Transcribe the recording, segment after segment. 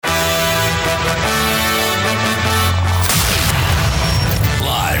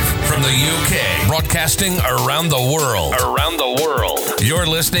the UK, broadcasting around the world. You're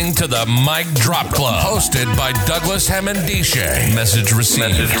listening to the Mic Drop Club, hosted by Douglas Hammond-Dishe. Message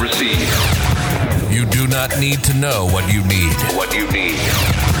received. You do not need to know what you need.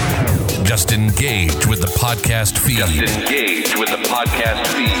 Just engage with the podcast feed.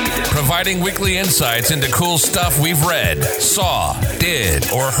 Providing weekly insights into cool stuff we've read, saw, did,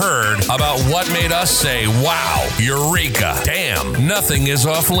 or heard about what made us say, wow, eureka, damn, nothing is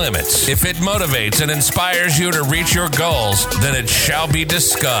off limits. If it motivates and inspires you to reach your goals, then it shall be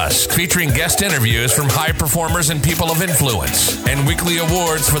discussed. Featuring guest interviews from high performers and people of influence, and weekly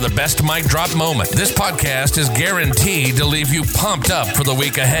awards for the best mic drop moment. This podcast is guaranteed to leave you pumped up for the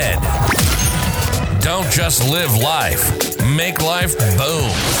week ahead. Don't just live life. Make life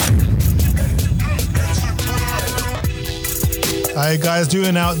boom. How you guys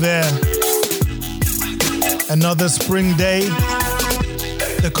doing out there? Another spring day.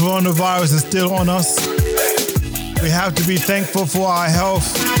 The coronavirus is still on us. We have to be thankful for our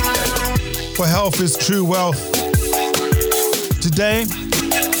health. For health is true wealth. Today,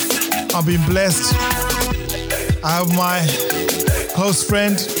 I've been blessed. I have my close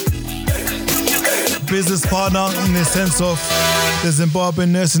friend, business partner in the sense of the Zimbabwe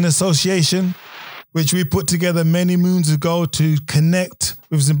Nursing Association, which we put together many moons ago to connect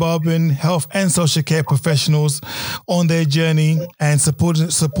with Zimbabwean health and social care professionals on their journey and support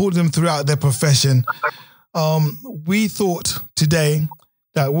them throughout their profession. We thought today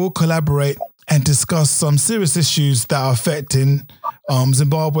that we'll collaborate and discuss some serious issues that are affecting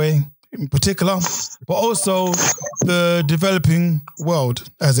Zimbabwe in particular, but also the developing world,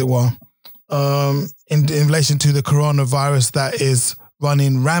 as it were. In relation to the coronavirus that is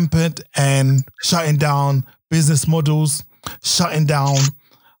running rampant and shutting down business models, shutting down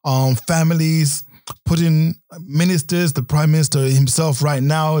families, putting ministers, the Prime Minister himself right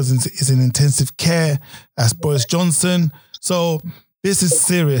now is in intensive care, as Boris Johnson. So this is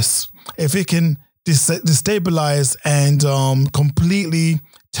serious. If it can destabilize and completely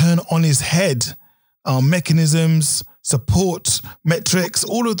turn on its head mechanisms, support, metrics,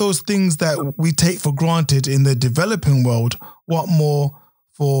 all of those things that we take for granted in the developing world, what more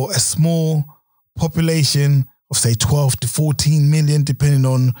for a small population of say 12 to 14 million, depending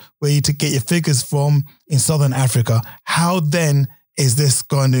on where you get your figures from in Southern Africa. How then is this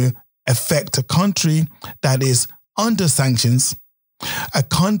going to affect a country that is under sanctions, a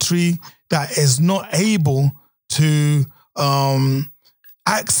country that is not able to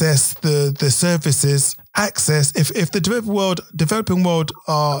access the services, if the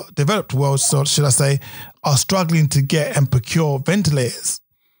developed world, should I say, are struggling to get and procure ventilators?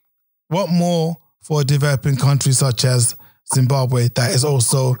 What more for a developing country such as Zimbabwe that is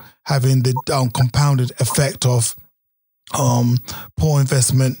also having the compounded effect of poor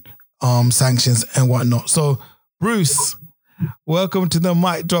investment, sanctions and whatnot. So, Bruce, welcome to the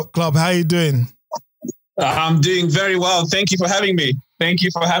Mic Drop Club. How are you doing? I'm doing very well. Thank you for having me.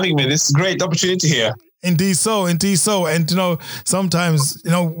 This is a great opportunity here. Indeed so. And, sometimes,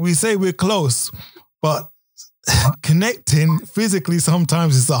 we say we're close, but connecting physically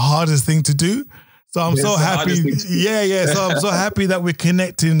sometimes is the hardest thing to do. So I'm so happy. So I'm so happy that we're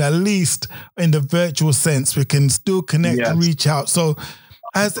connecting, at least in the virtual sense. We can still connect and reach out. So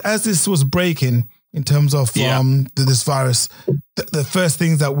as this was breaking in terms of this virus, the first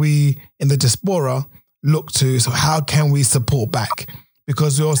things that we in the diaspora look to, so how can we support back?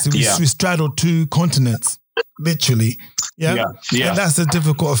 Because we straddle two continents, literally. Yeah. And that's a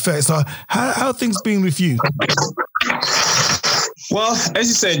difficult effect. So how are things been with you? Well, as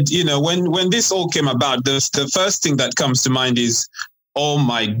you said, when this all came about, the first thing that comes to mind is, oh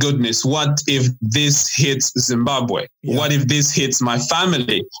my goodness, what if this hits Zimbabwe? Yeah. What if this hits my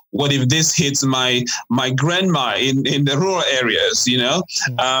family? What if this hits my grandma in the rural areas,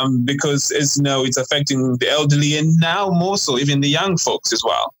 because as you know, it's affecting the elderly and now more so even the young folks as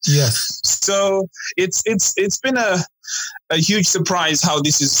well. Yes. So it's been a huge surprise how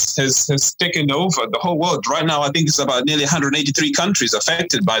this has taken over the whole world. Right now, I think it's about nearly 183 countries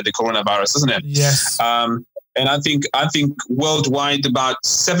affected by the coronavirus, isn't it? Yes. And I think worldwide about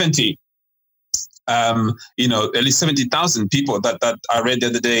 70, at least 70,000 people that I read the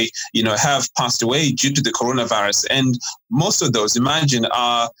other day, have passed away due to the coronavirus. And most of those, imagine,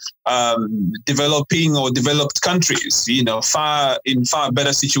 are developing or developed countries, far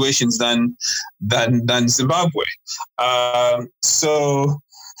better situations than Zimbabwe. So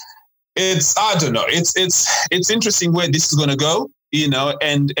it's, I don't know, it's interesting where this is going to go.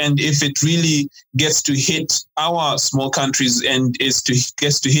 And if it really gets to hit our small countries and gets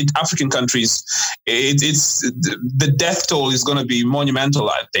to hit African countries, it's the death toll is going to be monumental,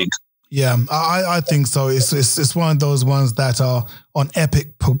 I think. Yeah, I think so. It's one of those ones that are on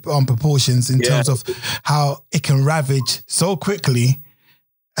epic proportions in terms of how it can ravage so quickly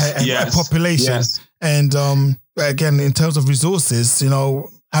a population. Yes. And again, in terms of resources,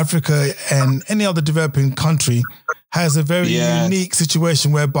 Africa and any other developing country has a very unique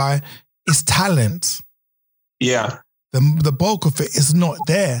situation whereby it's talent. Yeah. The bulk of it is not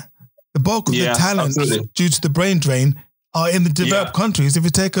there. The bulk of the talent due to the brain drain are in the developed countries. If you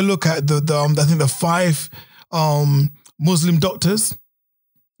take a look at I think the 5 Muslim doctors,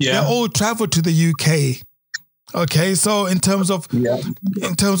 they all traveled to the UK. Okay, so in terms of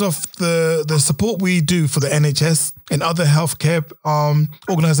the support we do for the NHS and other healthcare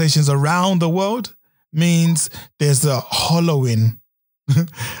organizations around the world means there's a hollowing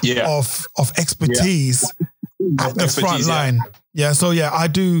of expertise at the front line. I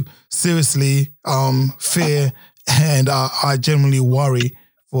do seriously fear and I generally worry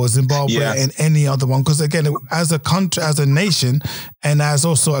for Zimbabwe and any other one, because again, as a country, as a nation, and as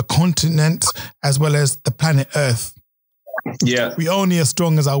also a continent, as well as the planet Earth, we only as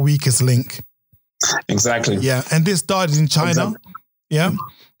strong as our weakest link. Exactly. Yeah, and this started in China. Exactly.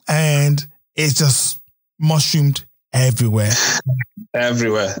 And it's just mushroomed everywhere.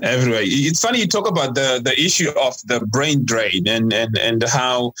 Everywhere. It's funny you talk about the issue of the brain drain and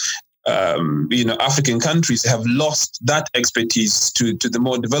how African countries have lost that expertise to the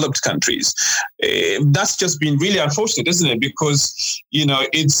more developed countries. That's just been really unfortunate, isn't it? Because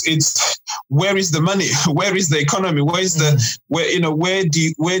it's where is the money? Where is the economy? Where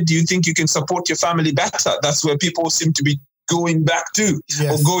do you think you can support your family better? That's where people seem to be going back to,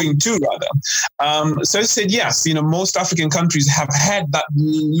 or going to rather. So I said, yes, most African countries have had that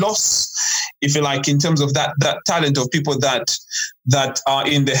loss, if you like, in terms of that talent of people that are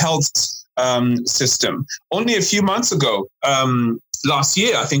in the health system. Only a few months ago, last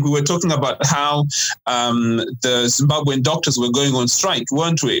year, I think we were talking about how the Zimbabwean doctors were going on strike,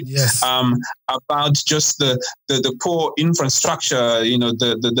 weren't we? Yes. About just the poor infrastructure,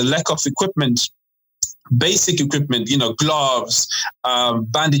 the lack of equipment, basic equipment, gloves,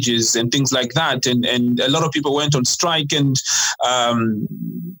 bandages and things like that. And a lot of people went on strike and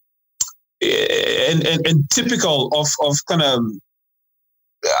typical of kind of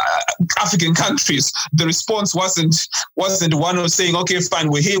African countries, the response wasn't one of saying, okay, fine,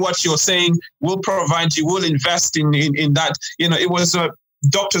 we hear what you're saying, we'll provide you, we'll invest in that. It was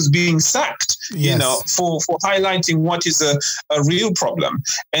doctors being sacked, for highlighting what is a real problem.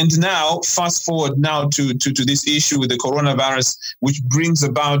 And now, fast forward now to this issue with the coronavirus, which brings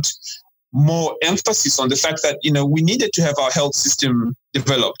about more emphasis on the fact that, we needed to have our health system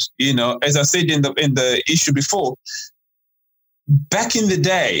developed. As I said in the issue before, back in the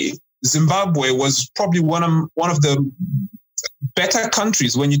day, Zimbabwe was probably one of the better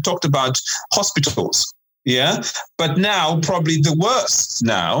countries when you talked about hospitals. Yeah, but now probably the worst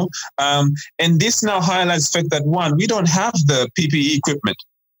now. And this now highlights the fact that, one, we don't have the PPE equipment.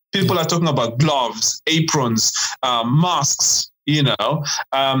 People are talking about gloves, aprons, masks,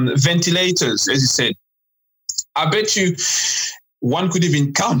 ventilators, as you said. I bet you one could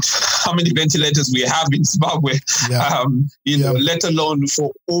even count how many ventilators we have in Zimbabwe, let alone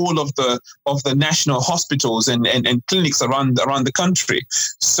for all of the national hospitals and clinics around the country.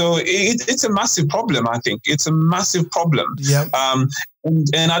 So it's a massive problem, I think. It's a massive problem. Yeah.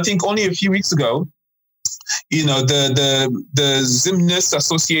 And I think only a few weeks ago, the ZimNurses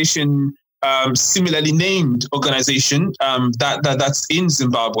Association, similarly named organization that's in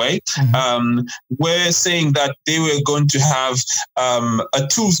Zimbabwe, were saying that they were going to have a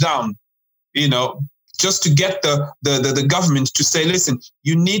tools down, just to get the government to say, listen,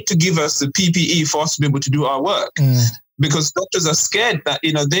 you need to give us the PPE for us to be able to do our work. Because doctors are scared that,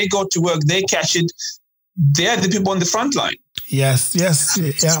 they go to work, they catch it, they're the people on the front line. Yes, yeah.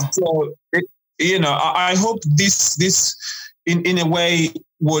 So, I hope this in a way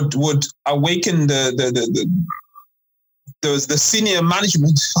would awaken the senior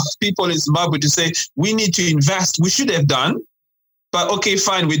management of people in Zimbabwe to say, we need to invest. We should have done, but okay,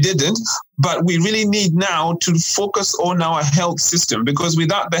 fine, we didn't. But we really need now to focus on our health system, because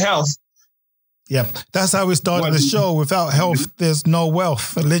without the health. Yeah, that's how we started the show. Without health, there's no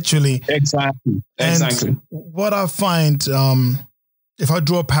wealth, literally. Exactly. And what I find, if I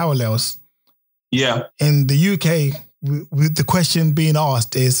draw parallels, in the UK, with the question being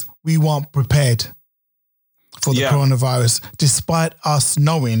asked is, we weren't prepared for the coronavirus, despite us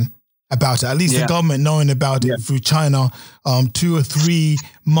knowing about it, at least the government knowing about it through China 2 or 3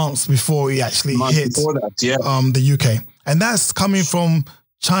 months before it actually hit the UK. And that's coming from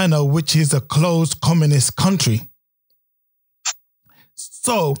China, which is a closed communist country.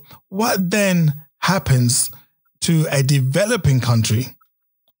 So what then happens to a developing country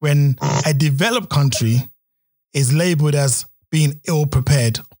when a developed country is labeled as being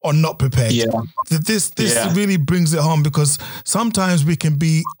ill-prepared or not prepared? This really brings it home, because sometimes we can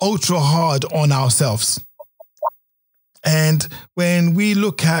be ultra hard on ourselves. And when we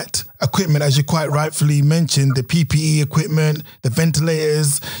look at equipment, as you quite rightfully mentioned, the PPE equipment, the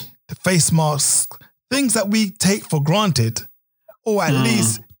ventilators, the face masks, things that we take for granted, or at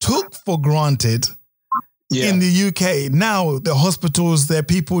least took for granted in the UK. Now, the hospitals, there are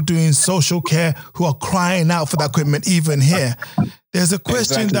people doing social care who are crying out for that equipment, even here. There's a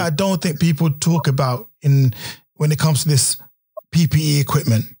question that I don't think people talk about when it comes to this PPE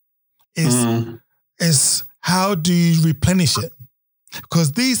equipment is how do you replenish it?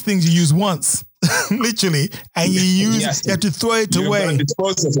 Because these things you use once, literally, and you have to throw it away.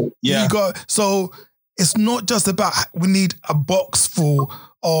 So it's not just about we need a box full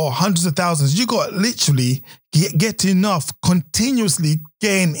or hundreds of thousands. You got literally get enough continuously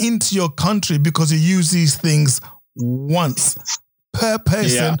getting into your country, because you use these things once per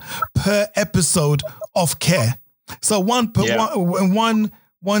person, per episode of care. So one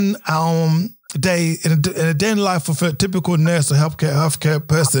day in a day in life of a typical nurse or healthcare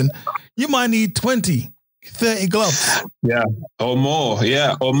person, you might need 20, 30 gloves. Or more.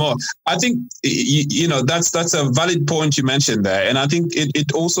 I think, that's a valid point you mentioned there. And I think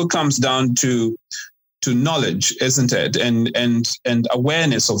it also comes down to knowledge, isn't it? And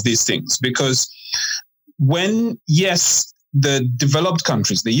awareness of these things. Because when, the developed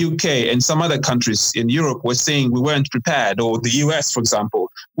countries, the UK and some other countries in Europe were saying we weren't prepared, or the US, for example,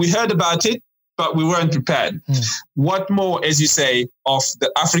 we heard about it, but we weren't prepared. What more, as you say, of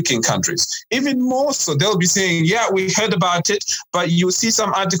the African countries? Even more so, they'll be saying, we heard about it, but you see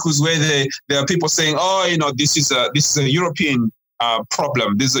some articles where there are people saying, this is a European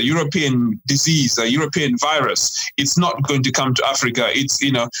problem. This is a European disease, a European virus. It's not going to come to Africa. It's,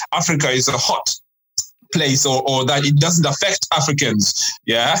 Africa is a hot place, or that it doesn't affect Africans.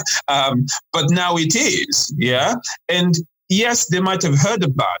 But now it is. And yes, they might have heard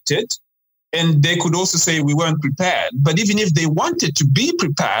about it, and they could also say we weren't prepared. But even if they wanted to be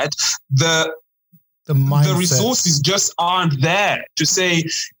prepared, the resources just aren't there to say,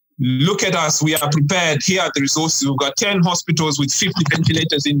 look at us, we are prepared. Here are the resources. We've got 10 hospitals with 50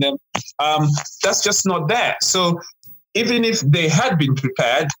 ventilators in them. That's just not there. So even if they had been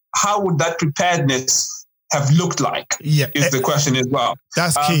prepared, how would that preparedness have looked like? Is the question as well.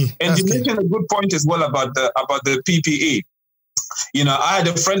 That's key. And you mentioned a good point as well about the PPE. I had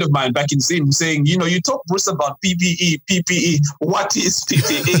a friend of mine back in Zim saying, you talk, Bruce, about PPE. What is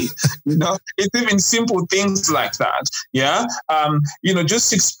PPE? It's even simple things like that.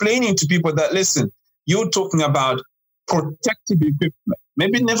 Just explaining to people that, listen, you're talking about protective equipment.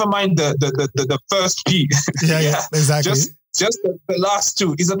 Maybe never mind the first P. Exactly. Just the last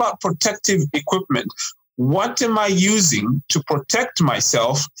two is about protective equipment. What am I using to protect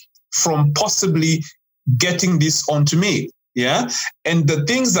myself from possibly getting this onto me? And the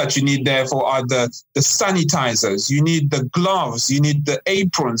things that you need therefore are the sanitizers, you need the gloves, you need the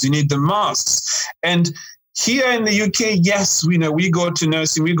aprons, you need the masks. And here in the UK, yes, we go to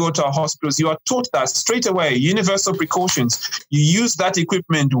nursing, we go to our hospitals, you are taught that straight away, universal precautions. You use that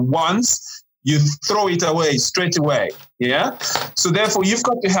equipment once, you throw it away straight away. So therefore you've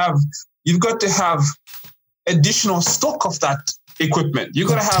got to have additional stock of that equipment. You've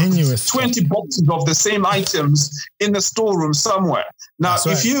got to have 20 boxes of the same items in the storeroom somewhere. Now,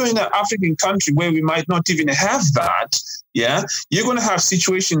 if you're in an African country where we might not even have that, you're going to have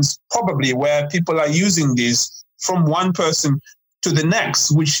situations probably where people are using this from one person to the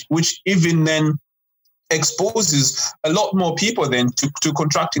next, which even then exposes a lot more people then to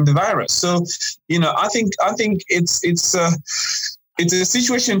contracting the virus. So, I think it's a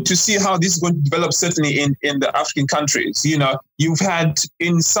situation to see how this is going to develop, certainly in the African countries. You've had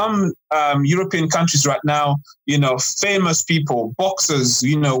in some European countries right now, famous people, boxers,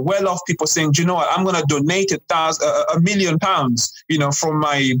 well-off people saying, do you know what, I'm going to donate £1 million, from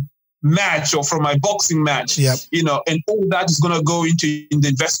my match or from my boxing match, and all that is going to go in the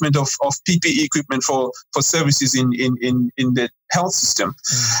investment of PPE equipment for services in the health system.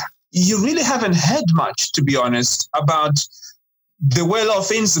 You really haven't heard much, to be honest, about the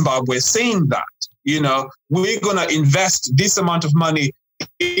well-off in Zimbabwe saying that, we're going to invest this amount of money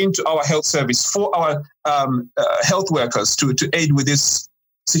into our health service for our health workers to aid with this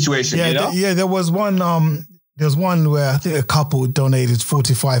situation. There was one where I think a couple donated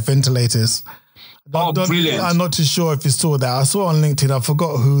 45 ventilators. I Brilliant. I'm not too sure if you saw that. I saw on LinkedIn. I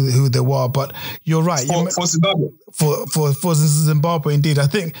forgot who they were, but you're right. For Zimbabwe. For Zimbabwe, indeed. I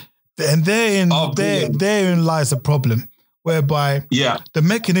think, and therein lies a problem, whereby the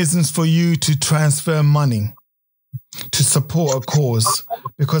mechanisms for you to transfer money to support a cause,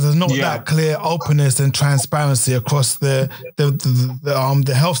 because there's not that clear openness and transparency across the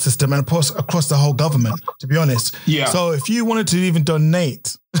health system and across the whole government, to be honest. Yeah. So if you wanted to even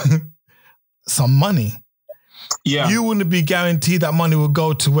donate some money, you wouldn't be guaranteed that money will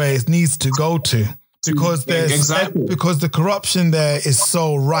go to where it needs to go to, because because the corruption there is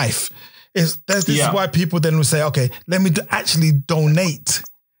so rife. This is why people then will say, okay, let me actually donate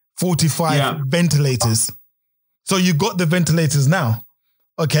 45 ventilators. So you got the ventilators now,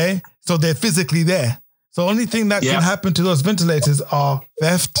 okay? So they're physically there. So only thing that can happen to those ventilators are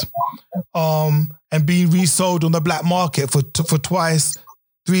theft, and being resold on the black market for twice,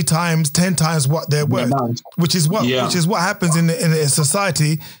 3 times, 10 times what they're worth, which is what happens in a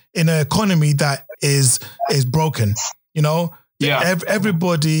society, in an economy that is broken. You know,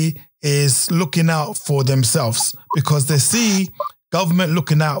 everybody is looking out for themselves because they see government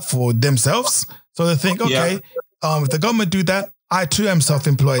looking out for themselves. So they think, okay, if the government do that, I too am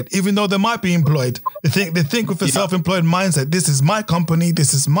self-employed, even though they might be employed. They think with a self-employed mindset, this is my company,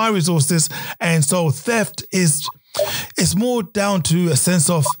 this is my resources. And so theft it's more down to a sense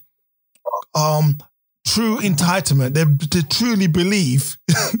of true entitlement. They truly believe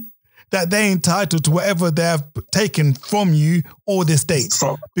that they're entitled to whatever they have taken from you or the state,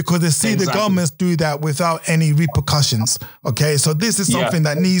 because they see the governments do that without any repercussions. Okay, so this is something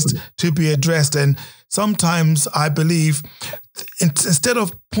that needs to be addressed. And sometimes I believe instead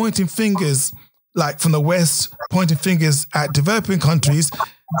of pointing fingers, like from the West, pointing fingers at developing countries,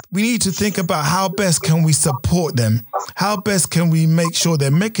 we need to think about how best can we support them? How best can we make sure there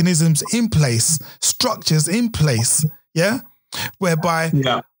are mechanisms in place, structures in place, whereby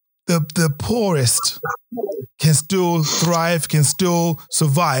the poorest can still thrive, can still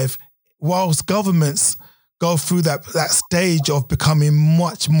survive, whilst governments go through that stage of becoming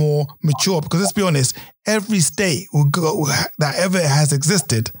much more mature. Because let's be honest, every state that ever has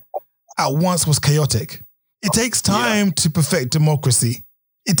existed at once was chaotic. It takes time to perfect democracy.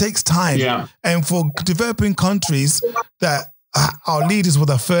 It takes time. Yeah. And for developing countries that our leaders were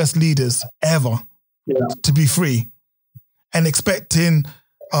the first leaders ever to be free, and expecting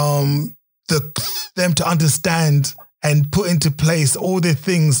them to understand and put into place all the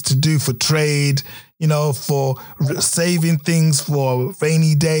things to do for trade, for saving things for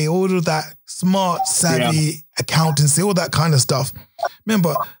rainy day, all of that smart, savvy accountancy, all that kind of stuff.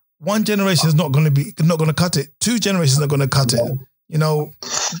 Remember, one generation is not going to cut it. 2 generations are going to cut it.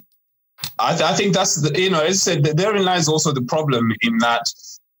 I think that's as I said, therein lies also the problem in that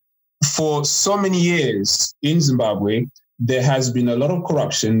for so many years in Zimbabwe, there has been a lot of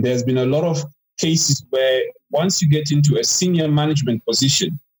corruption. There's been a lot of cases where once you get into a senior management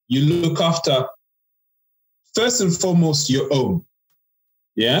position, you look after, first and foremost, your own.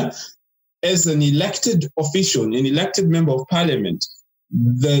 Yeah. As an elected official, an elected member of parliament,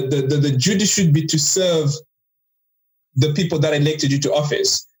 the duty should be to serve the people that elected you to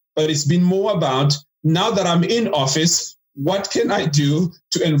office. But it's been more about, now that I'm in office, what can I do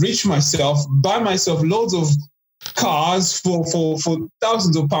to enrich myself, buy myself loads of cars for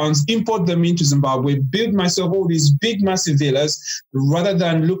thousands of pounds, import them into Zimbabwe, build myself all these big, massive villas, rather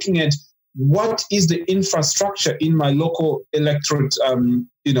than looking at what is the infrastructure in my local electorate,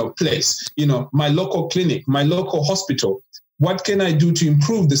 place, my local clinic, my local hospital. What can I do to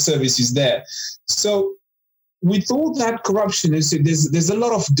improve the services there? So with all that corruption, there's a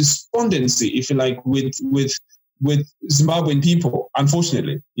lot of despondency, if you like, with Zimbabwean people,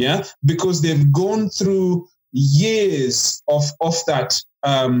 unfortunately, because they've gone through years of that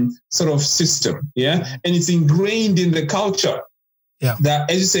sort of system, and it's ingrained in the culture. That,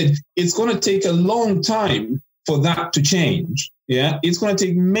 as you said, it's going to take a long time for that to change. It's going to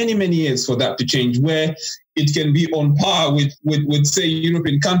take many, many years for that to change, where it can be on par with say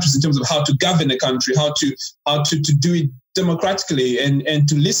European countries in terms of how to govern a country, how to do it democratically and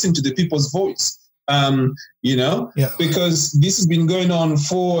to listen to the people's voice. Because this has been going on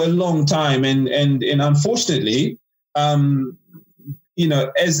for a long time, and unfortunately, as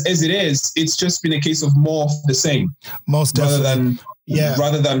it is, it's just been a case of more of the same. Most definitely.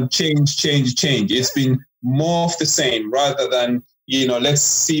 Rather than change. It's been more of the same, rather than let's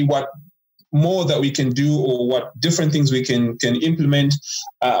see what more that we can do or what different things we can implement.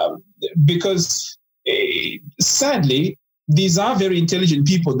 Because sadly, these are very intelligent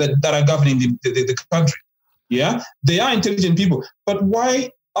people that are governing the country. They are intelligent people. But why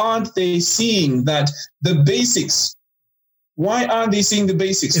aren't they seeing that the basics? Why aren't they seeing the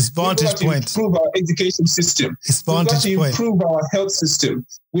basics? It's vantage point. We've got to improve our education system. It's vantage We've got to point. improve our health system.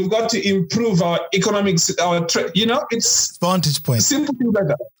 We've got to improve our economics. It's vantage point. Simple thing like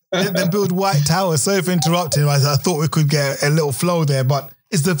that. They build White Towers. Sorry for interrupting. I thought we could get a little flow there, but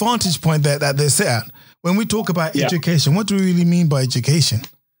it's the vantage point that they sit at. When we talk about education, what do we really mean by education?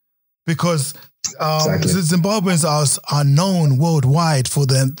 Because Zimbabweans are known worldwide for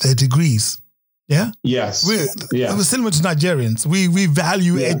their degrees. Yeah? Yes. We're similar to Nigerians. We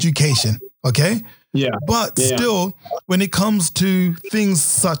value education, okay? Yeah. But still, when it comes to things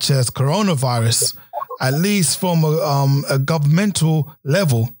such as coronavirus, at least from a governmental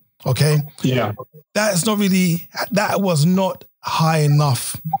level, okay? Yeah. That was not high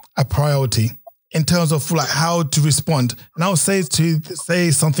enough a priority in terms of like how to respond. And I'll say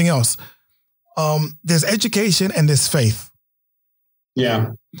something else. There's education and there's faith.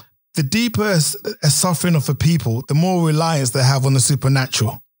 Yeah. The deeper a suffering of a people, the more reliance they have on the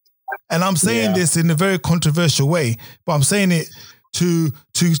supernatural. And I'm saying this in a very controversial way, but I'm saying it to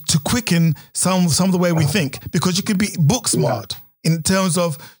quicken some of the way we think, because you could be book smart in terms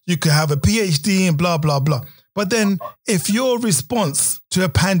of you could have a PhD and blah, blah, blah. But then if your response to a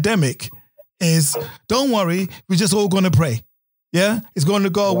pandemic is, don't worry, we're just all going to pray. Yeah, it's going to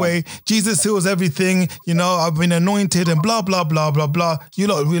go away. Jesus heals everything. I've been anointed and blah, blah, blah, blah, blah.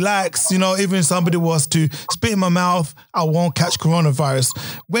 Relax. Even if somebody was to spit in my mouth, I won't catch coronavirus.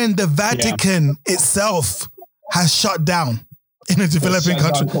 When the Vatican itself has shut down in a developing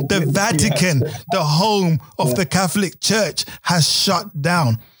country, the Vatican, the home of the Catholic Church, has shut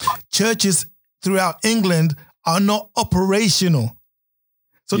down. Churches throughout England are not operational.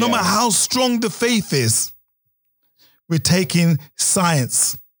 So no matter how strong the faith is, we're taking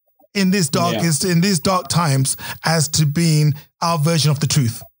science in these dark times as to being our version of the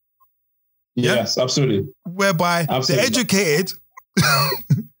truth. Yes, absolutely. Whereby the educated,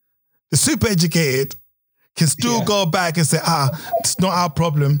 the super educated, can still go back and say, it's not our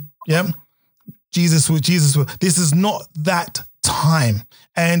problem. Yeah, Jesus will. This is not that time.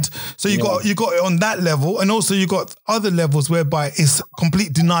 And so you got it on that level, and also you got other levels whereby it's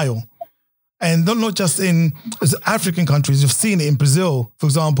complete denial. And not just in African countries, you've seen it in Brazil, for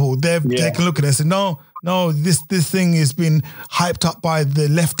example. They've taken a look at it and said, no, this thing has been hyped up by the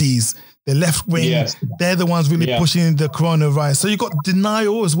lefties, the left wing. Yes. They're the ones really pushing the coronavirus. So you got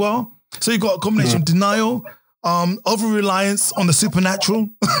denial as well. So you got a combination of denial, over-reliance on the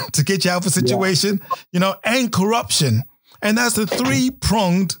supernatural to get you out of a situation, and corruption. And that's a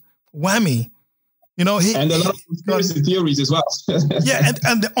three-pronged whammy. And a lot of conspiracy theories as well.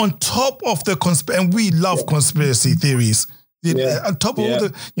 and on top of the and we love conspiracy theories. On top of all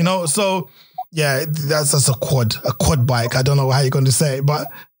the, so that's a quad bike. I don't know how you're going to say it,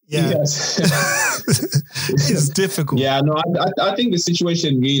 but it's difficult. Yeah, no, I think the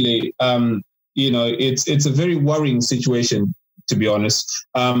situation really, it's a very worrying situation, to be honest.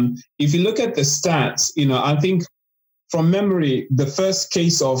 If you look at the stats, I think, from memory, the first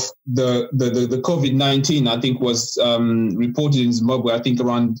case of the COVID-19, I think, was reported in Zimbabwe, I think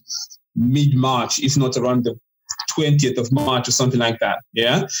around mid-March, if not around the 20th of March or something like that.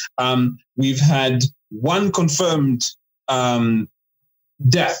 Yeah. We've had one confirmed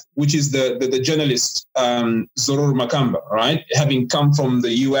death, which is the journalist Zororo Makamba, right? Having come from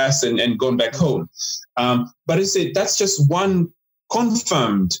the US and gone back home. But I said that's just one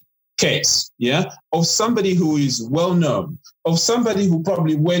confirmed case, of somebody who is well known, of somebody who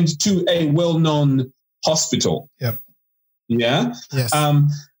probably went to a well-known hospital. Yep. Yeah. Yes.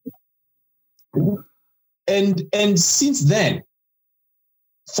 And since then,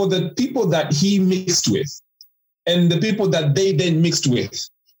 for the people that he mixed with, and the people that they then mixed with,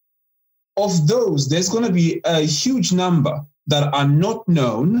 of those, there's going to be a huge number that are not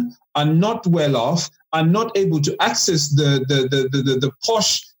known, are not well off, are not able to access the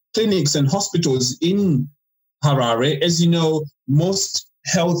posh clinics and hospitals in Harare. As you know, most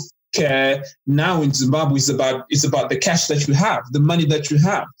health care now in Zimbabwe is about the cash that you have, the money that you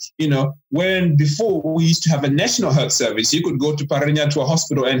have. When before we used to have a national health service, you could go to Parenya to a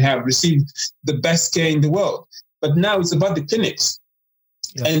hospital and have received the best care in the world. But now it's about the clinics.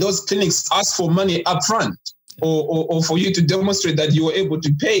 Yeah. And those clinics ask for money up front or for you to demonstrate that you were able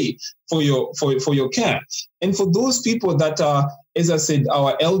to pay for your care. And for those people that are, as I said,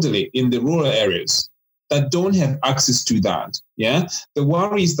 our elderly in the rural areas that don't have access to that, the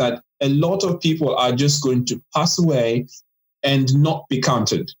worry is that a lot of people are just going to pass away and not be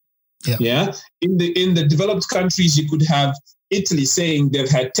counted. Yeah. In the developed countries, you could have Italy saying they've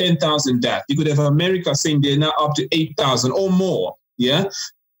had 10,000 deaths. You could have America saying they're now up to 8,000 or more. Yeah.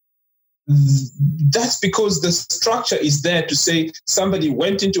 that's because the structure is there to say somebody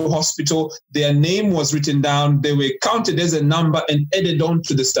went into a hospital, their name was written down, they were counted as a number and added on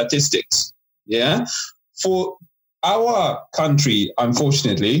to the statistics. Yeah. For our country,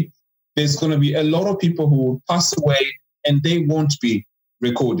 unfortunately, there's going to be a lot of people who will pass away and they won't be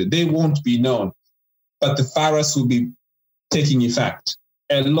recorded. They won't be known, but the virus will be taking effect.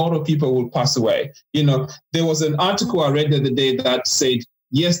 A lot of people will pass away. There was an article I read the other day that said,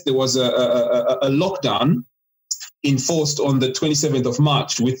 yes, there was a lockdown enforced on the 27th of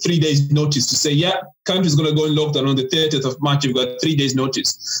March with 3 days notice to say, yeah, country's going to go in lockdown on the 30th of March. You've got 3 days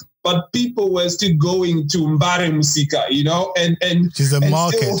notice. But people were still going to Mbare Musika, and which is a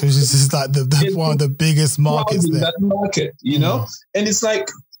market, which is just like the one of the biggest markets there. That market, and it's like,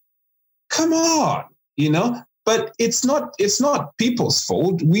 come on, But it's not people's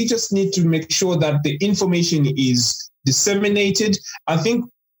fault. We just need to make sure that the information is disseminated. I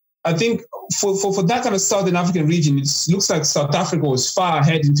think for that kind of Southern African region, it looks like South Africa was far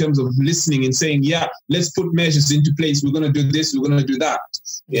ahead in terms of listening and saying, yeah, let's put measures into place. We're going to do this. We're going to do that.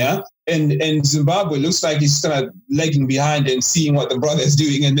 Yeah. And Zimbabwe looks like he's kind of lagging behind and seeing what the brother is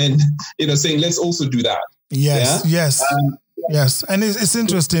doing and then, saying, let's also do that. Yes. Yeah? Yes. And it's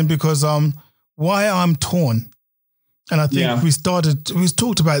interesting because why I'm torn. And I think we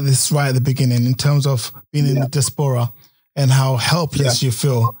talked about this right at the beginning in terms of being in the diaspora and how helpless you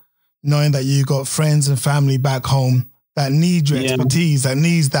feel, knowing that you got friends and family back home that need your expertise, that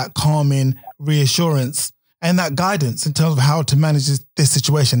needs that calming reassurance and that guidance in terms of how to manage this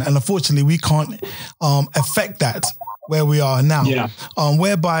situation. And unfortunately, we can't affect that where we are now. Yeah.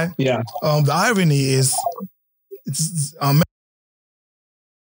 Whereby the irony is, it's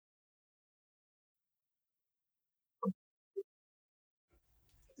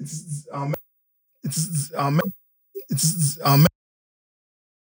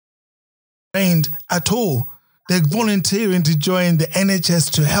at all. They're volunteering to join the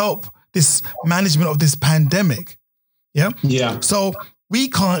NHS to help this management of this pandemic. Yeah. Yeah. So we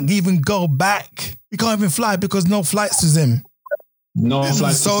can't even go back. We can't even fly because no flights to Zim. No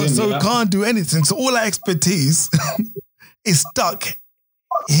flights to Zim. So we can't do anything. So all our expertise is stuck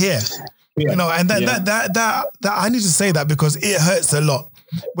here. Yeah. And that I need to say that because it hurts a lot.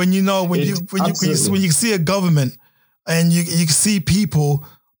 When you see a government and you see people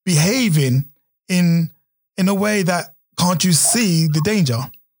behaving in a way that can't you see the danger?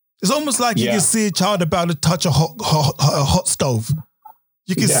 It's almost like you can see a child about to touch a hot stove.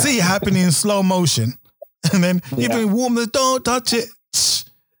 You can see it happening in slow motion, and then even warm the don't touch it.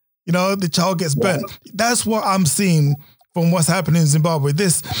 The child gets burnt. That's what I'm seeing from what's happening in Zimbabwe.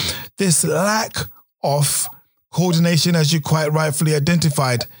 This lack of coordination, as you quite rightfully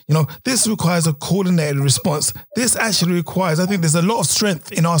identified, this requires a coordinated response. This actually requires, I think there's a lot of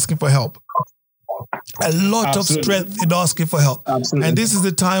strength in asking for help. A lot of strength in asking for help. Absolutely. And this is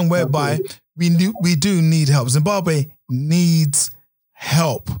the time whereby we do need help. Zimbabwe needs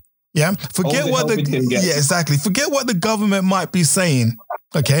help. Yeah. Forget what exactly. Forget what the government might be saying.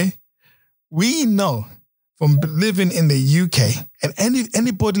 Okay. We know from living in the UK, and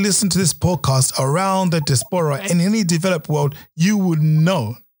anybody listen to this podcast around the diaspora in any developed world, you would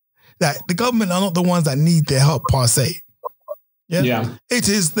know that the government are not the ones that need their help per se. Yeah. It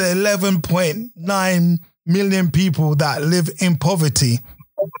is the 11.9 million people that live in poverty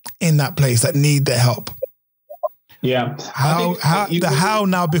in that place that need their help. Yeah. How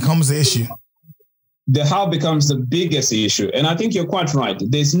now becomes the issue. The how becomes the biggest issue. And I think you're quite right.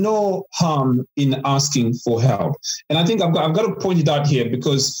 There's no harm in asking for help. And I think I've got to point it out here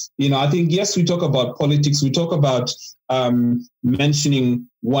because, I think, yes, we talk about politics. We talk about mentioning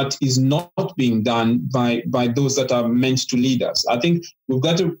what is not being done by those that are meant to lead us. I think we've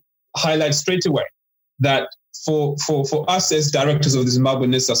got to highlight straight away that for us as directors of the Zimbabwe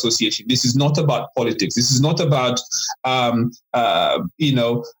Nurses Association, this is not about politics. This is not about,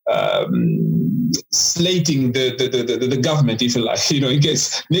 slating the government, if you like, in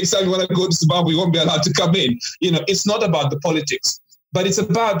case next time you want to go to Zimbabwe, you won't be allowed to come in. It's not about the politics, but it's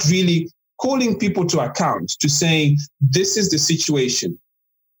about really calling people to account, to say, this is the situation.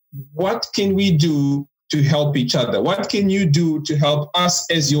 What can we do to help each other? What can you do to help us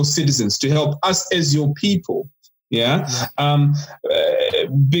as your citizens, to help us as your people? Yeah.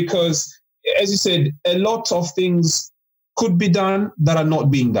 Because, as you said, a lot of things could be done that are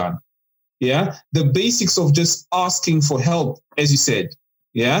not being done. Yeah. The basics of just asking for help, as you said.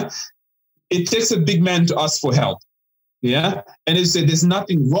 Yeah. It takes a big man to ask for help. Yeah. And as you said, there's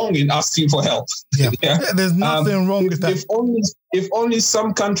nothing wrong in asking for help. Yeah. There's nothing wrong with that. If only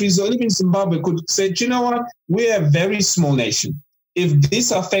some countries, or even Zimbabwe, could say, do you know what? We're a very small nation. if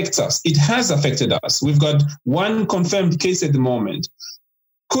this affects us, it has affected us. We've got one confirmed case at the moment.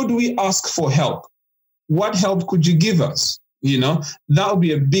 Could we ask for help? What help could you give us? That would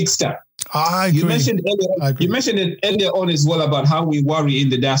be a big step. I agree. You mentioned it earlier on as well about how we worry in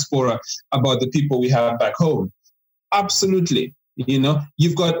the diaspora about the people we have back home. Absolutely.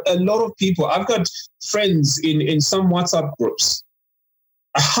 You've got a lot of people. I've got friends in some WhatsApp groups,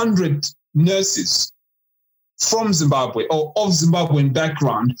 100 nurses from Zimbabwe or of Zimbabwean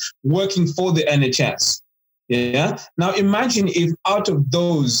background working for the NHS. Yeah. Now imagine if out of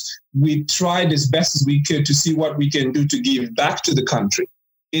those, we tried as best as we could to see what we can do to give back to the country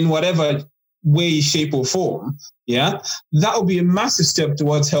in whatever way, shape or form. Yeah. That would be a massive step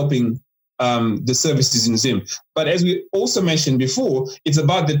towards helping the services in Zim. But as we also mentioned before, it's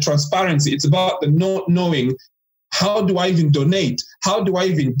about the transparency. It's about the not knowing, how do I even donate? How do I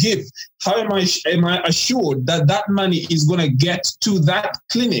even give? How am I assured that money is going to get to that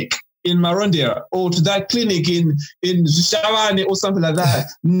clinic in Marondia or to that clinic in Shavane or something like that?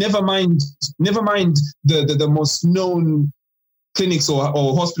 Never mind the most known clinics or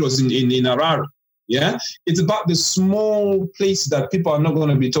hospitals in Harare. Yeah, it's about the small places that people are not going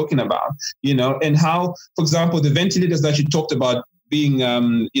to be talking about, and how, for example, the ventilators that you talked about being,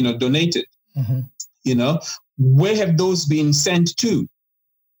 donated, where have those been sent to?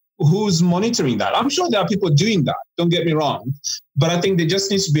 Who's monitoring that? I'm sure there are people doing that. Don't get me wrong. But I think there just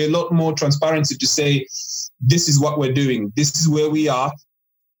needs to be a lot more transparency to say, this is what we're doing. This is where we are.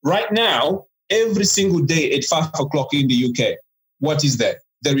 Right now, every single day at 5 o'clock in the UK, what is there?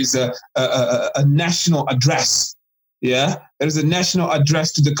 There is a national address. Yeah, there is a national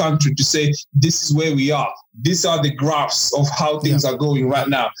address to the country to say, this is where we are. These are the graphs of how things are going right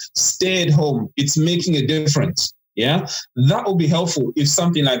now. Stay at home. It's making a difference. Yeah, that would be helpful if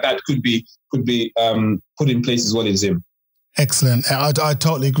something like that could be put in place as well in Zim. Excellent. I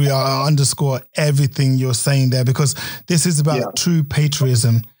totally agree. I underscore everything you're saying there, because this is about true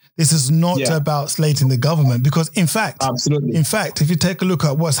patriotism. This is not about slating the government, because in fact, if you take a look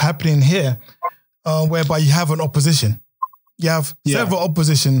at what's happening here, whereby you have an opposition, you have several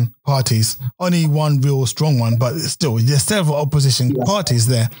opposition parties, only one real strong one, but still there's several opposition parties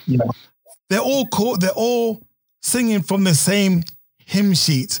there. Yeah. They're all singing from the same hymn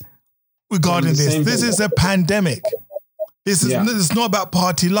sheet regarding this. This is a pandemic. This is not about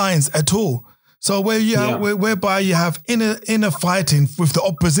party lines at all. So whereby you have inner fighting with the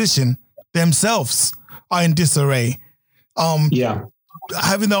opposition themselves are in disarray.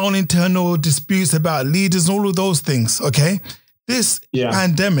 Having their own internal disputes about leaders and all of those things. Okay, this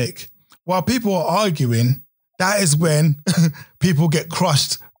pandemic, while people are arguing, that is when people get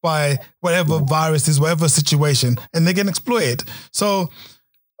crushed by whatever viruses, whatever situation, and they get exploited. So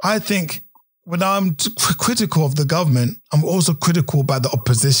I think when I'm critical of the government, I'm also critical about the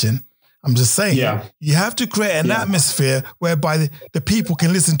opposition. I'm just saying, you have to create an atmosphere whereby the people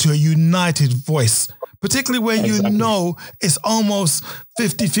can listen to a united voice, particularly where you know it's almost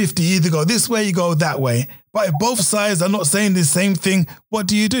 50-50, either go this way, you go that way. But if both sides are not saying the same thing, what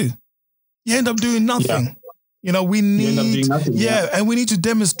do? You end up doing nothing. We need, and we need to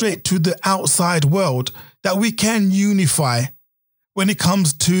demonstrate to the outside world that we can unify when it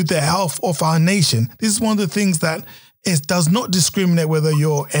comes to the health of our nation. This is one of the things that it does not discriminate whether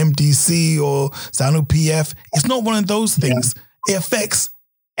you're MDC or ZANU-PF. It's not one of those things. It affects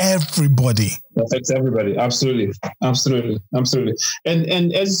everybody. It affects everybody. Absolutely.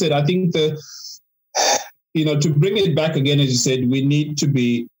 And as you said, I think to bring it back again, as you said, we need to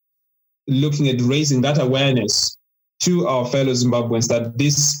be looking at raising that awareness to our fellow Zimbabweans that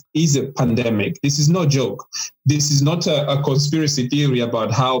this is a pandemic. This is no joke. This is not a conspiracy theory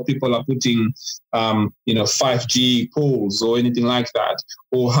about how people are putting, 5G poles or anything like that,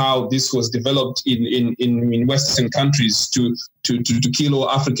 or how this was developed in Western countries to kill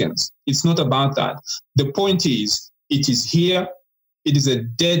all Africans. It's not about that. The point is, it is here. It is a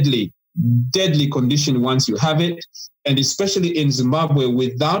deadly condition once you have it, and especially in Zimbabwe,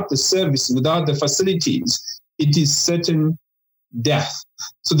 without the service, without the facilities, it is certain death.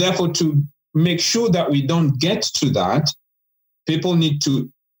 So therefore, to make sure that we don't get to that, people need to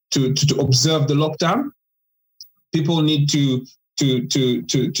observe the lockdown. People need to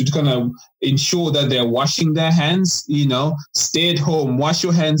kind of ensure that they're washing their hands, stay at home, wash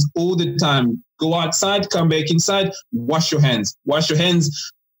your hands all the time. Go outside, come back inside, wash your hands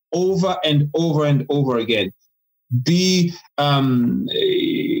over and over and over again. Be, in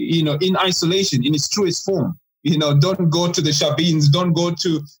isolation in its truest form. Don't go to the shabins, don't go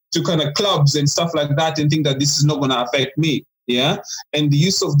to kind of clubs and stuff like that and think that this is not going to affect me. Yeah. And the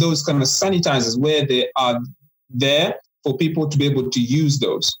use of those kind of sanitizers where they are there, for people to be able to use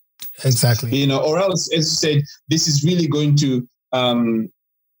those. Exactly. You know, or else, as you said, this is really going to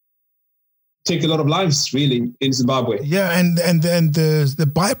take a lot of lives, really, in Zimbabwe. Yeah, and the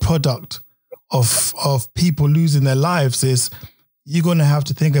byproduct of people losing their lives is you're going to have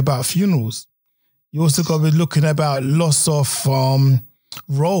to think about funerals. You also got to be looking about loss of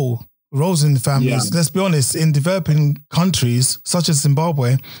roles in the families. Yeah. Let's be honest, in developing countries such as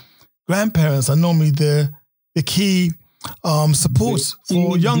Zimbabwe, grandparents are normally the key support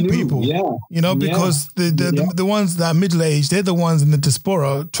for young people. Yeah. You know, because the ones that are middle-aged, they're the ones in the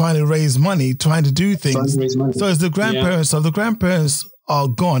diaspora trying to raise money, trying to do things. So as the grandparents, so the grandparents are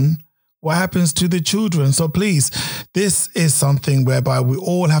gone, what happens to the children? So please, this is something whereby we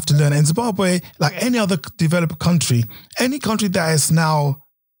all have to learn. In Zimbabwe, like any other developed country, any country that is now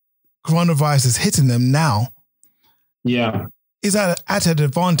coronavirus is hitting them now, is at an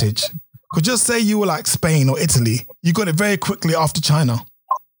advantage. Could just say you were like Spain or Italy, you got it very quickly after China.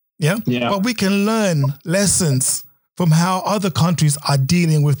 Yeah. But we can learn lessons from how other countries are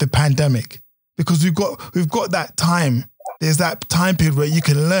dealing with the pandemic because we've got that time. There's that time period where you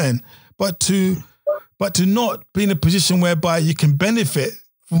can learn. But to not be in a position whereby you can benefit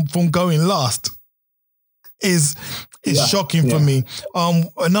from going last is shocking for me.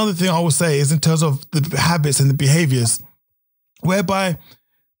 Another thing I will say is in terms of the habits and the behaviors, whereby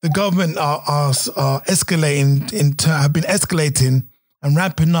the government are escalating have been escalating and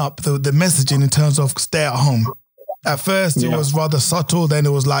ramping up the messaging in terms of stay at home. At first, it was rather subtle. Then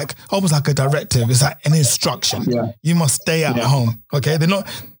it was like almost like a directive. It's like an instruction. Yeah. You must stay at home. Okay, they're not.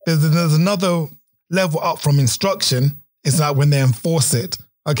 There's another level up from instruction. It's like when they enforce it.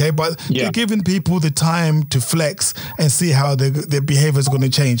 Okay, but they're giving people the time to flex and see how their behavior is going to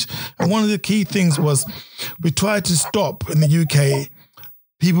change. And one of the key things was we tried to stop in the UK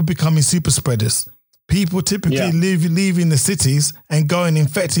people becoming super spreaders. People typically leaving the cities and going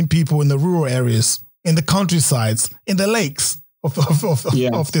infecting people in the rural areas, in the countrysides, in the lakes of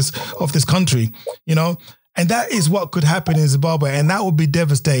this country, you know. And that is what could happen in Zimbabwe, and that would be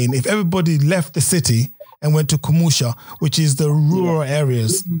devastating if everybody left the city and went to Kumusha, which is the rural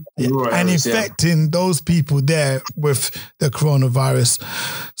areas, and infecting those people there with the coronavirus.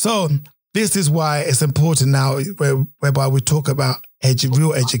 So this is why it's important now, whereby we talk about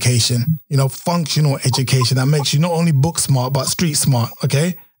real education, you know, functional education that makes you not only book smart, but street smart,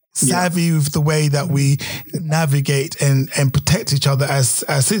 okay? Savvy with the way that we navigate and protect each other as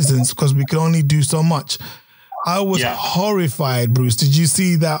citizens, because we can only do so much. I was horrified, Bruce. Did you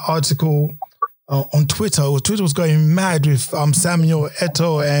see that article on Twitter? Twitter was going mad with Samuel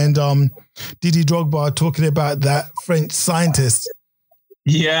Eto'o and Didi Drogba talking about that French scientist.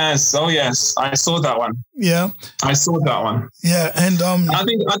 Yes. Oh, yes. I saw that one. Yeah. I saw that one. Yeah. And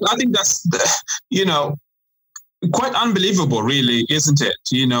I think that's, you know, quite unbelievable, really, isn't it?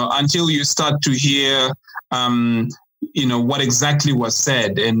 You know, until you start to hear, you know, what exactly was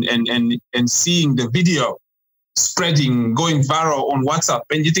said and seeing the video spreading, going viral on WhatsApp,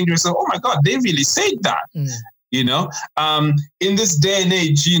 and you think to yourself, oh my God, they really said that. You know, in this day and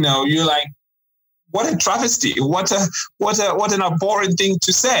age, you know, you're like, what a travesty! What an abhorrent thing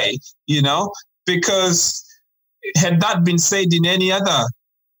to say, you know, because had that been said in any other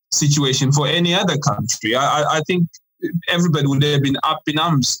situation for any other country, I think everybody would have been up in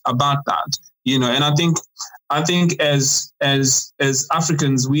arms about that, you know. And I think as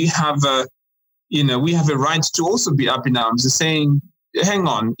Africans, we have a right to also be up in arms and saying, hang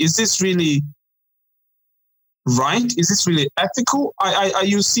on, is this really right? Is this really ethical? Are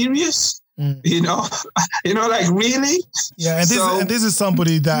you serious? You know, like really? Yeah, and this is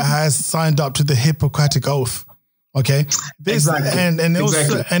somebody that has signed up to the Hippocratic Oath. Okay, and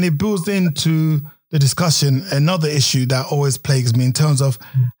it builds into the discussion another issue that always plagues me in terms of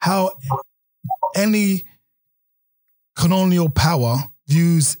how any colonial power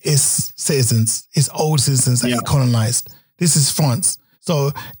views its citizens, its old citizens that it colonized. This is France,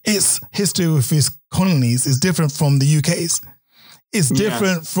 so its history with its colonies is different from the UK's. It's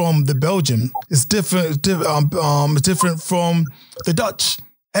different from the Belgium. It's different from the Dutch.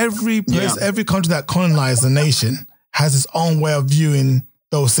 Every place, every country that colonized the nation has its own way of viewing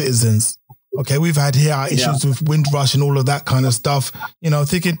those citizens. Okay, we've had here our issues with Windrush and all of that kind of stuff. You know,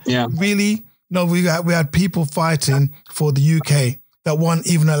 thinking really, no, we had people fighting for the UK that weren't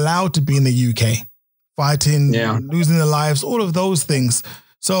even allowed to be in the UK, fighting, losing their lives, all of those things.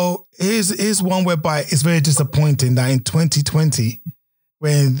 So here's one whereby it's very disappointing that in 2020,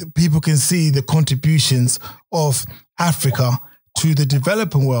 when people can see the contributions of Africa to the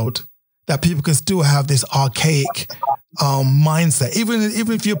developing world, that people can still have this archaic mindset. Even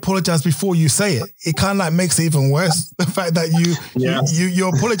if you apologize before you say it, it kind of like makes it even worse. The fact that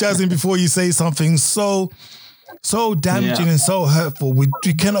you're apologizing before you say something so damaging and so hurtful. We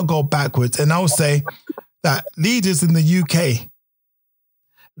cannot go backwards. And I would say that leaders in the UK,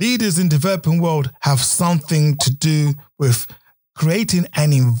 leaders in the developing world have something to do with creating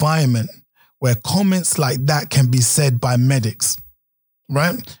an environment where comments like that can be said by medics,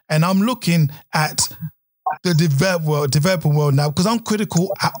 right? And I'm looking at the developing world now because I'm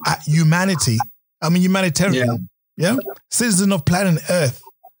critical at humanity. I'm a humanitarian, citizen of planet Earth,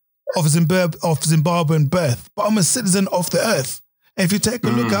 of Zimbabwean birth, but I'm a citizen of the earth. And if you take a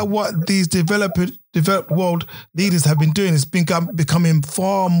look at what these developed world leaders have been doing, it's been becoming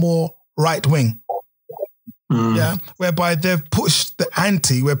far more right wing. Whereby they've pushed the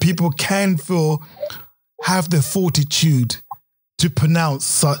ante, where people can have the fortitude to pronounce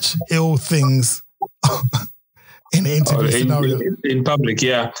such ill things in an interview scenario. In public,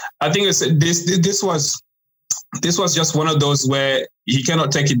 yeah. I think this was just one of those where he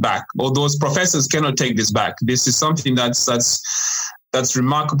cannot take it back, or those professors cannot take this back. This is something that's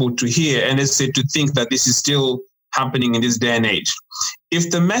remarkable to hear, and it's to think that this is still happening in this day and age. If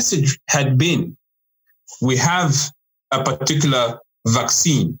the message had been, we have a particular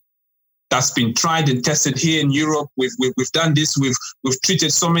vaccine that's been tried and tested here in Europe. We've done this. We've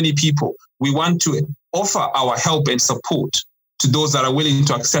treated so many people. We want to offer our help and support to those that are willing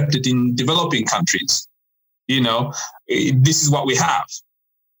to accept it in developing countries. This is what we have.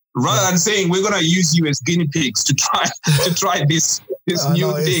 Rather than saying we're going to use you as guinea pigs to try this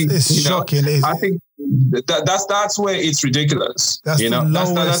new thing. It's shocking. I think that's where it's ridiculous. That's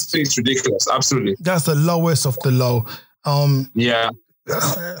where it's ridiculous. Absolutely. That's the lowest of the low.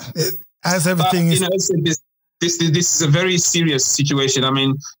 As everything is. This is a very serious situation. I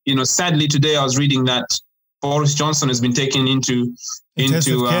mean, sadly today I was reading that Boris Johnson has been taken into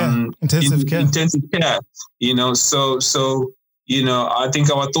intensive care. So I think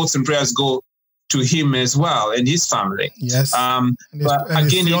our thoughts and prayers go to him as well and his family. Yes. But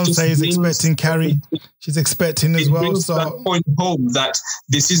again, his fiancée is expecting Carrie. She's expecting as well. So that point home that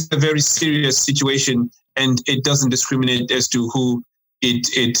this is a very serious situation, and it doesn't discriminate as to who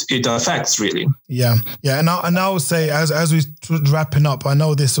it affects, really. Yeah. And I would say, as we're wrapping up, I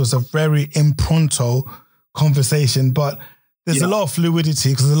know this was a very impromptu conversation, but there's a lot of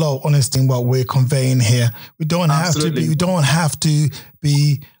fluidity because there's a lot of honesty in what we're conveying here. We don't have to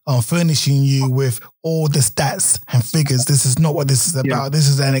be furnishing you with all the stats and figures. This is not what this is about. Yeah. This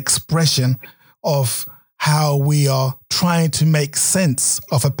is an expression of how we are trying to make sense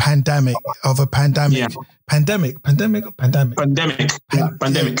of a pandemic. Pandemic.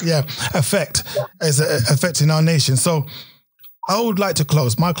 Effect is affecting our nation. So I would like to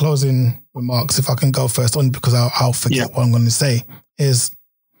close. My closing remarks, if I can go first, only because I'll forget what I'm going to say, is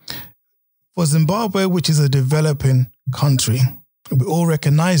for Zimbabwe, which is a developing country, we all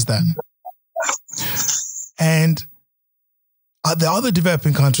recognize that. And the other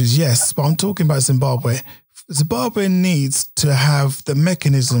developing countries, yes, but I'm talking about Zimbabwe. Zimbabwe needs to have the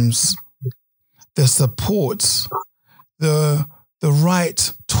mechanisms, the supports, the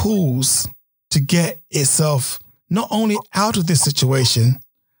right tools to get itself not only out of this situation,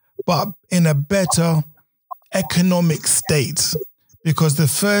 but in a better economic state. Because the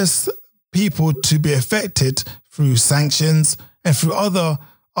first people to be affected through sanctions and through other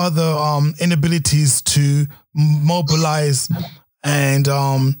inabilities to mobilize and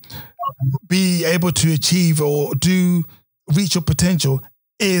be able to achieve or reach your potential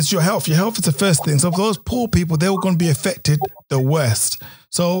is your health. Your health is the first thing. So for those poor people, they're going to be affected the worst.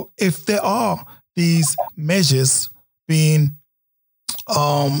 So if there are these measures being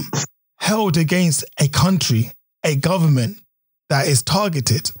held against a country, a government that is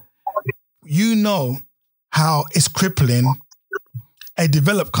targeted, you know how it's crippling a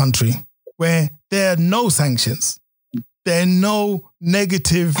developed country where there are no sanctions, there are no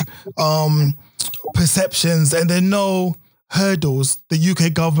negative perceptions, and there are no hurdles the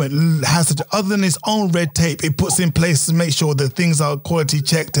UK government has to do. Other than its own red tape it puts in place to make sure that things are quality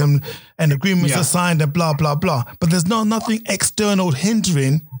checked and agreements are signed and blah, blah, blah. But there's nothing external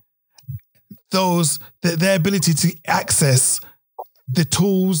hindering their ability to access the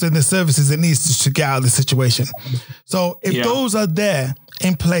tools and the services it needs to get out of the situation. So if those are there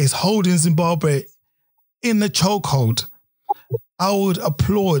in place, holding Zimbabwe in the chokehold, I would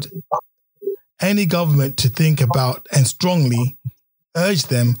applaud any government to think about and strongly urge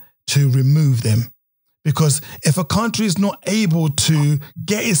them to remove them. Because if a country is not able to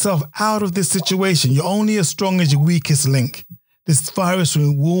get itself out of this situation, you're only as strong as your weakest link. This virus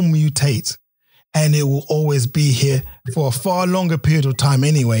will mutate. and it will always be here for a far longer period of time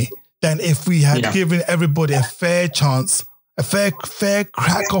anyway than if we had given everybody a fair chance, a fair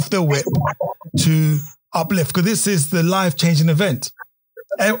crack off the whip to uplift. Because this is the life-changing event.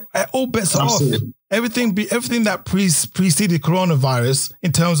 All bets are off. Everything that preceded coronavirus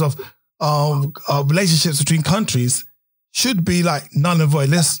in terms of relationships between countries should be like null and void.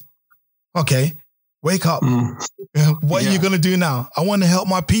 Wake up. What are you going to do now? I want to help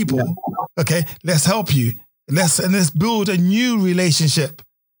my people. Yeah. Okay, let's help you. Let's build a new relationship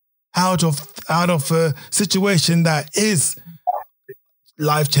out of a situation that is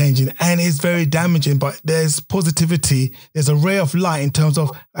life-changing and is very damaging, but there's positivity. There's a ray of light in terms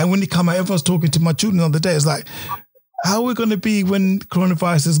of, and when you come out, everyone's talking to my children the other day, it's like, how are we going to be when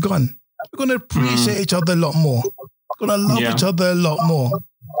coronavirus is gone? We're going to appreciate each other a lot more. We're going to love each other a lot more.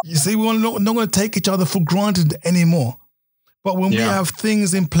 You see, we're not going to take each other for granted anymore. But when we have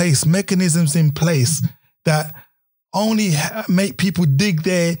things in place, mechanisms in place that only make people dig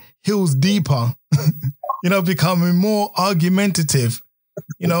their heels deeper, becoming more argumentative,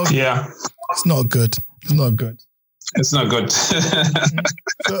 it's not good. It's not good. It's not good.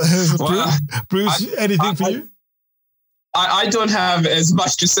 Bruce, anything for you? I don't have as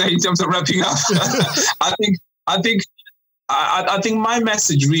much to say in terms of wrapping up. I think my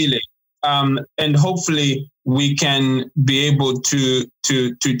message really, and hopefully we can be able to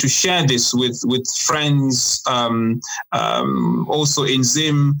share this with friends, also in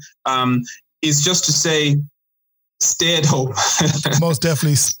Zim, is just to say, stay at home. Most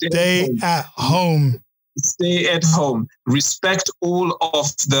definitely, stay at home. Stay at home. Respect all of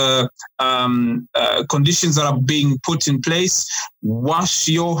the conditions that are being put in place. Wash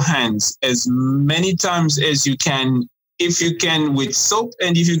your hands as many times as you can. If you can with soap,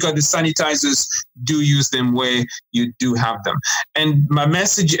 and if you got the sanitizers, do use them where you do have them. And my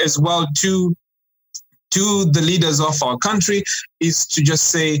message as well to the leaders of our country is to just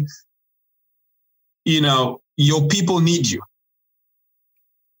say, your people need you.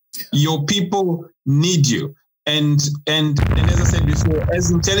 Your people need you. And as I said before,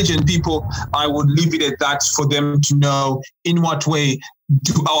 as intelligent people, I would leave it at that for them to know in what way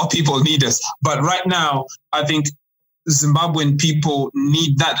do our people need us. But right now, I think Zimbabwean people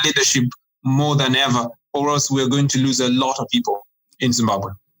need that leadership more than ever, or else we're going to lose a lot of people in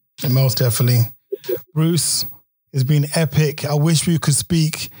Zimbabwe. Most definitely. Bruce, it's been epic. I wish we could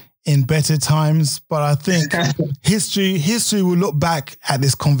speak in better times, but I think history will look back at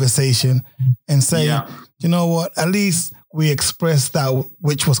this conversation and say, you know what, at least we expressed that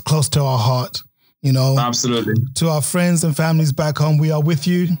which was close to our heart. Absolutely. To our friends and families back home, we are with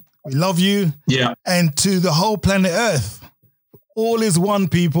you. We love you. Yeah. And to the whole planet Earth, all is one,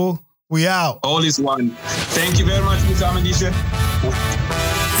 people. We out. All is one. Thank you very much, Mr. Amadisha.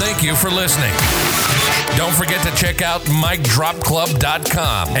 Thank you for listening. Don't forget to check out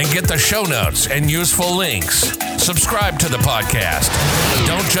MicDropClub.com and get the show notes and useful links. Subscribe to the podcast.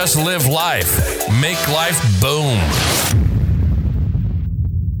 Don't just live life. Make life boom.